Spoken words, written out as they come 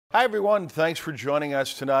Hi, everyone. Thanks for joining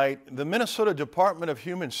us tonight. The Minnesota Department of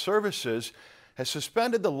Human Services has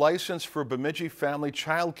suspended the license for Bemidji Family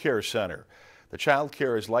Child Care Center. The child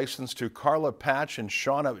care is licensed to Carla Patch and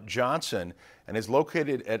Shauna Johnson and is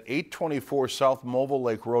located at 824 South Mobile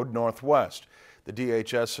Lake Road Northwest. The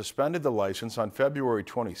DHS suspended the license on February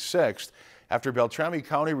 26th after Beltrami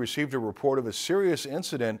County received a report of a serious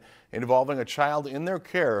incident involving a child in their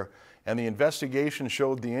care, and the investigation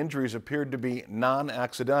showed the injuries appeared to be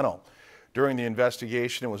non-accidental. During the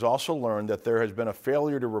investigation, it was also learned that there has been a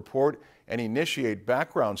failure to report and initiate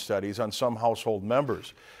background studies on some household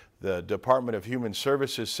members. The Department of Human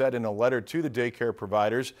Services said in a letter to the daycare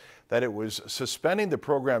providers that it was suspending the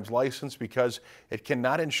program's license because it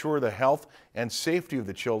cannot ensure the health and safety of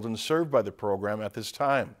the children served by the program at this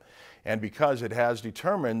time, and because it has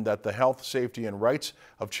determined that the health, safety, and rights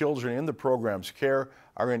of children in the program's care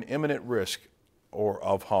are in imminent risk or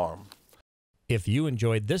of harm. If you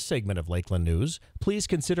enjoyed this segment of Lakeland News, please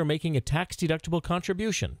consider making a tax-deductible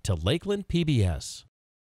contribution to Lakeland PBS.